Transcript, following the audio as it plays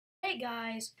Hey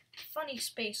guys, Funny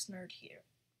Space Nerd here.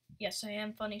 Yes, I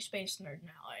am Funny Space Nerd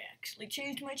now. I actually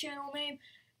changed my channel name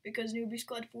because Newbie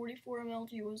Squad 44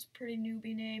 MLG was a pretty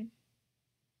newbie name.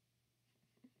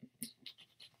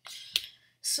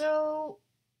 So,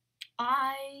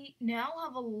 I now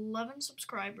have 11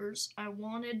 subscribers. I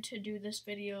wanted to do this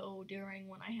video during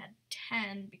when I had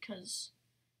 10 because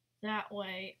that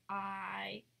way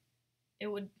it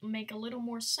would make a little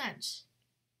more sense.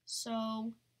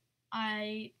 So,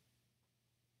 I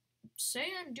say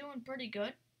I'm doing pretty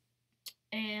good,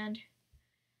 and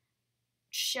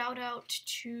shout out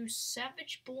to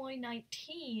Savage Boy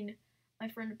 19, my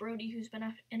friend Brody, who's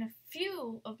been in a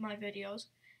few of my videos,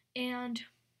 and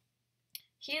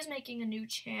he is making a new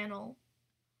channel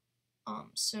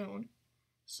soon.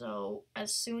 So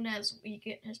as soon as we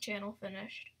get his channel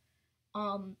finished,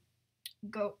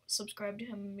 go subscribe to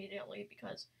him immediately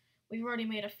because we've already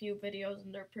made a few videos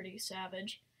and they're pretty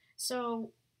savage.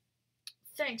 So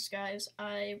thanks guys,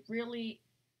 I really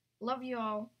love you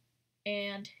all,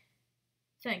 and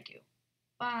thank you.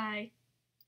 Bye.